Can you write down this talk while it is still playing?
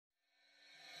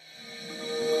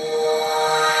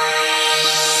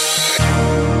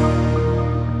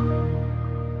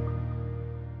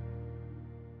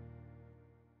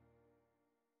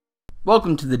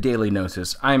Welcome to the Daily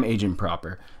Nosis. I'm Agent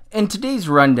Proper. In today's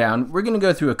rundown, we're going to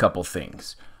go through a couple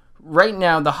things. Right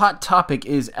now, the hot topic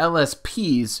is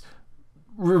LSP's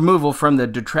removal from the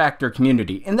detractor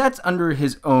community, and that's under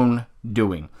his own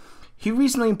doing. He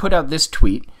recently put out this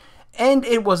tweet, and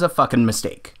it was a fucking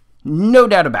mistake. No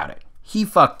doubt about it. He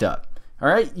fucked up.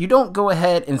 Alright? You don't go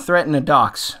ahead and threaten a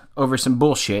dox over some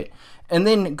bullshit, and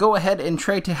then go ahead and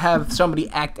try to have somebody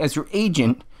act as your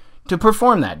agent to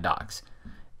perform that dox.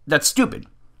 That's stupid.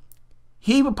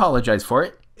 He apologized for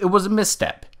it. It was a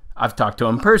misstep. I've talked to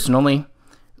him personally.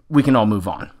 We can all move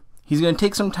on. He's going to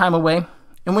take some time away,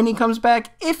 and when he comes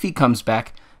back, if he comes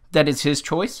back, that is his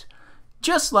choice.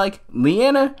 Just like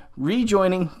Leanna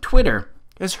rejoining Twitter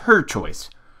is her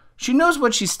choice. She knows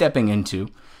what she's stepping into,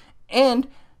 and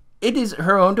it is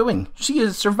her own doing. She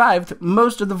has survived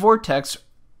most of the vortex,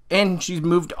 and she's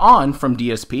moved on from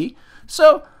DSP,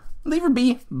 so leave her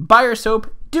be, buy her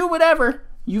soap, do whatever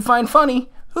you find funny.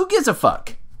 Who gives a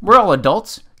fuck? We're all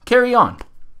adults. Carry on.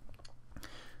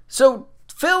 So,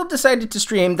 Phil decided to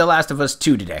stream The Last of Us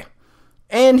 2 today.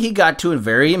 And he got to a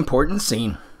very important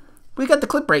scene. We got the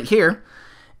clip right here.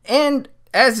 And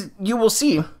as you will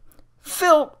see,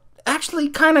 Phil actually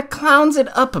kind of clowns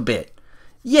it up a bit.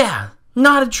 Yeah,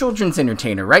 not a children's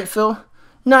entertainer, right, Phil?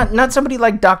 Not somebody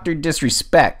like Dr.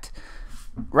 Disrespect,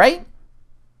 right?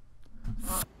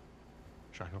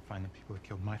 Should I go find the people that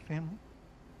killed my family?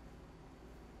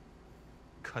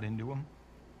 Cut into them?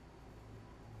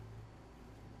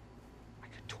 I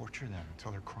could torture them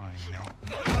until they're crying, you know?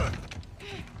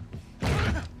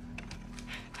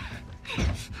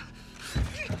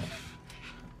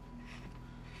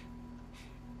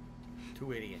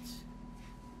 Two idiots.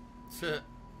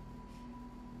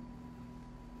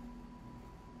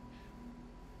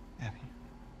 Abby.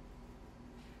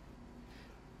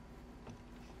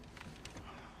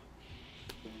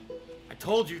 I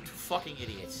told you, two fucking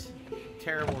idiots.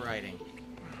 Terrible writing.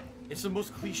 It's the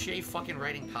most cliche fucking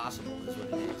writing possible, is what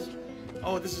it is.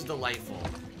 Oh, this is delightful.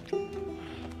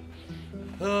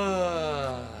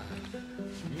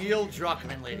 Neil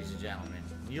Druckmann, ladies and gentlemen.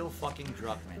 Neil fucking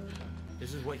Druckmann.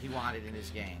 This is what he wanted in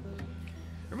his game.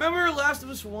 Remember Last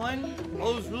of Us 1?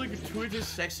 All those really gratuitous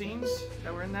sex scenes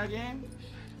that were in that game?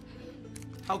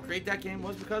 How great that game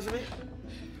was because of it?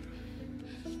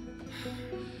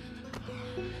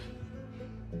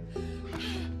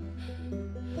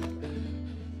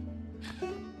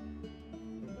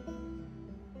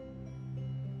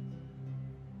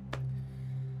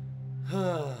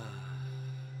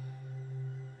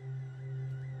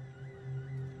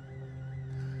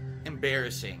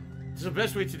 Embarrassing. This is the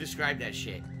best way to describe that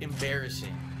shit.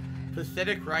 Embarrassing.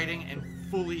 Pathetic writing and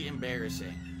fully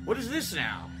embarrassing. What is this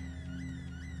now?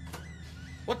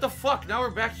 What the fuck? Now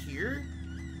we're back here?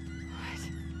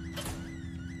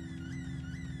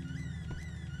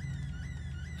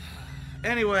 What?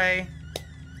 Anyway.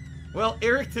 Well,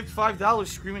 Eric tipped $5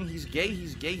 screaming he's gay,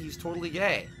 he's totally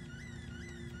gay.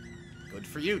 Good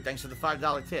for you. Thanks for the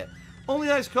 $5 tip.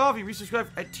 Only Ice Coffee resubscribed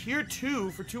at tier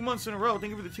 2 for 2 months in a row. Thank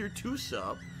you for the tier 2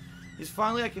 sub. Is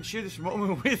finally I can share this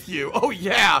moment with you. Oh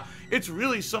yeah, it's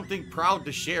really something proud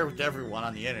to share with everyone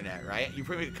on the internet, right? You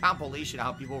make a compilation of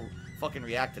how people fucking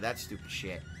react to that stupid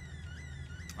shit.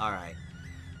 All right.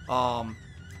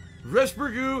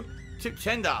 Resburgu tipped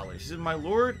 $10. He said, "My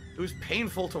lord, it was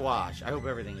painful to watch. I hope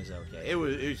everything is okay."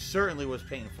 It certainly was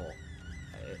painful.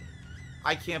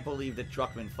 I can't believe that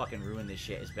Druckmann fucking ruined this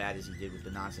shit as bad as he did with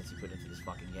the nonsense he put into this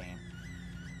fucking game.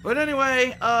 But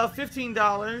anyway,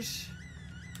 $15.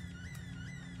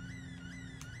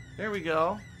 There we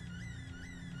go.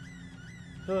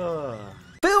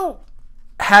 Phil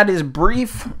had his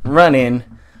brief run-in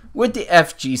with the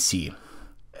FGC.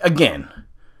 Again.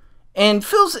 And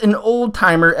Phil's an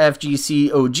old-timer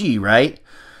FGC OG, right?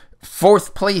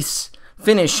 4th place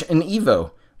finish in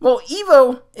EVO. Well,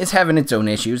 EVO is having its own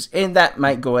issues, and that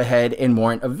might go ahead and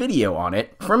warrant a video on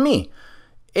it from me.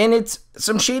 And it's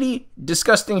some shady,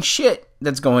 disgusting shit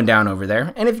that's going down over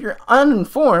there. And if you're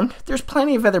uninformed, there's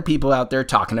plenty of other people out there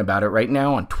talking about it right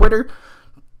now on Twitter,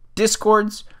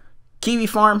 Discords, Kiwi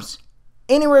Farms,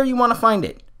 anywhere you want to find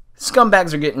it.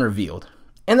 Scumbags are getting revealed.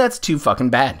 And that's too fucking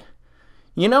bad.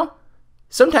 You know?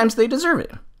 Sometimes they deserve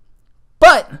it.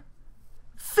 But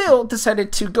Phil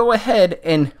decided to go ahead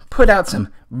and put out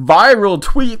some viral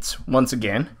tweets once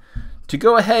again to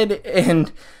go ahead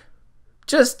and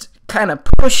just kind of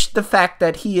push the fact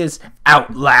that he is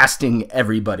outlasting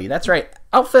everybody. That's right.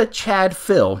 Alpha Chad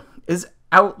Phil is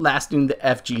outlasting the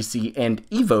FGC and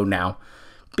EVO now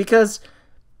because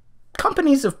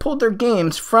companies have pulled their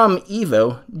games from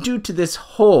EVO due to this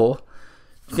whole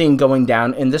thing going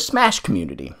down in the Smash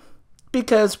community.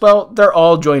 Because, well, they're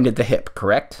all joined at the hip,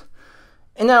 correct?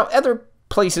 And now other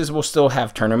places will still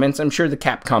have tournaments. I'm sure the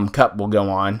Capcom Cup will go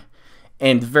on,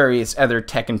 and various other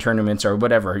Tekken tournaments or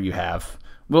whatever you have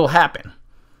will happen.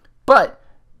 But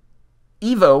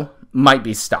Evo might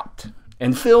be stopped,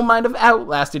 and Phil might have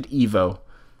outlasted Evo.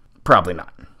 Probably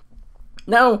not.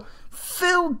 Now,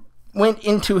 Phil went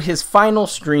into his final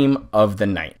stream of the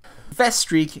night. Vest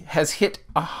streak has hit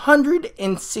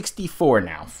 164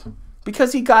 now,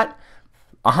 because he got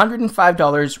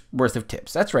 $105 worth of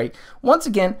tips. That's right. Once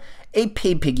again, a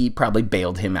pay piggy probably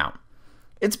bailed him out.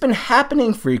 It's been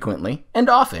happening frequently and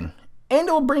often, and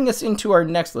it will bring us into our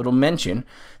next little mention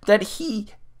that he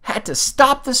had to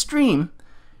stop the stream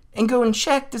and go and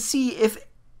check to see if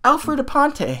Alfred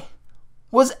Aponte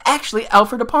was actually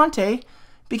Alfred Aponte,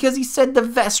 because he said the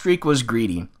vest streak was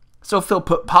greedy. So Phil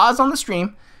put pause on the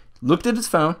stream, looked at his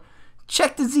phone,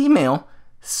 checked his email,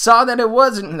 saw that it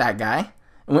wasn't that guy,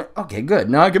 and went, okay, good,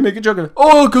 now I can make a joke.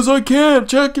 Oh, because I can't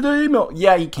check the email.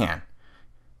 Yeah, you can.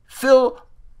 Phil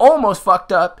almost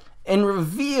fucked up and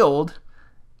revealed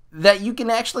that you can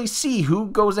actually see who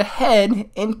goes ahead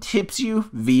and tips you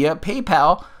via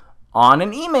PayPal on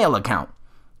an email account.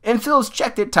 And Phil's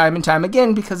checked it time and time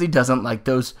again because he doesn't like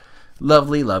those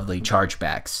lovely, lovely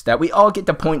chargebacks that we all get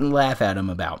to point and laugh at him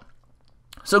about.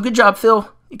 So good job,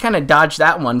 Phil. You kind of dodged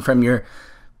that one from your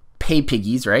pay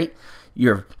piggies, right?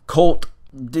 Your Colt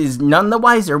is none the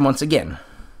wiser once again.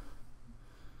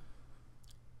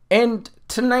 And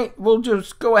tonight, we'll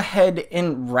just go ahead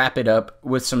and wrap it up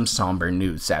with some somber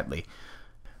news, sadly.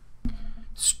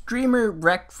 Streamer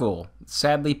Reckful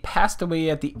sadly passed away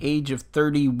at the age of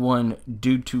 31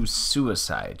 due to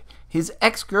suicide. His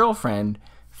ex-girlfriend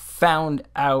found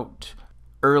out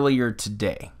earlier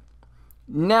today.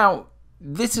 Now,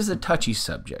 this is a touchy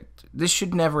subject. This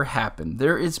should never happen.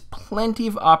 There is plenty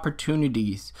of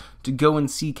opportunities to go and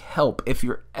seek help if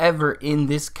you're ever in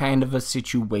this kind of a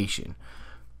situation.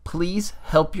 Please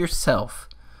help yourself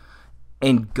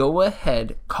and go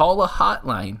ahead, call a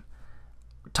hotline,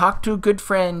 talk to a good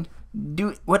friend,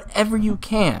 do whatever you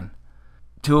can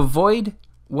to avoid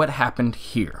what happened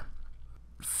here.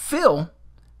 Phil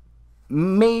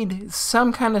made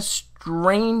some kind of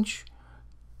strange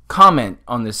comment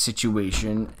on this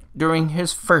situation during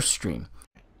his first stream.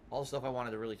 All the stuff I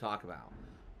wanted to really talk about.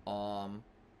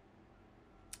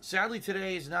 Sadly,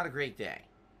 today is not a great day.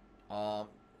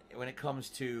 When it comes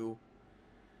to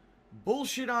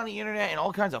bullshit on the internet and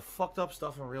all kinds of fucked up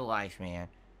stuff in real life, man.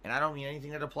 And I don't mean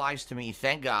anything that applies to me.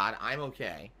 Thank God, I'm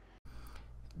okay.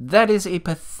 That is a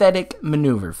pathetic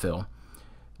maneuver, Phil.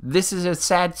 This is a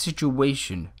sad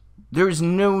situation. There is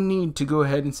no need to go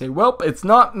ahead and say, well, it's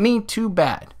not me, too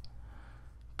bad.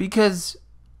 Because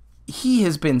he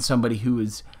has been somebody who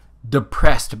is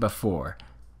depressed before.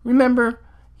 Remember,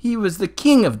 he was the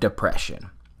king of depression.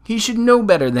 He should know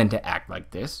better than to act like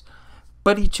this.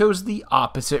 But he chose the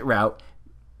opposite route,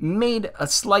 made a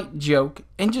slight joke,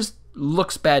 and just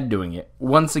looks bad doing it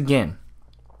once again.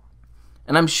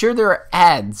 And I'm sure there are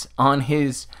ads on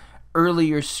his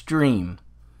earlier stream.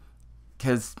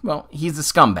 Because, well, he's a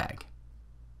scumbag.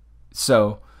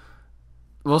 So,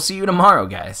 we'll see you tomorrow,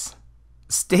 guys.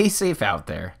 Stay safe out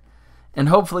there. And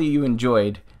hopefully you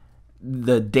enjoyed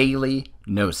the Daily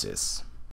Nosis.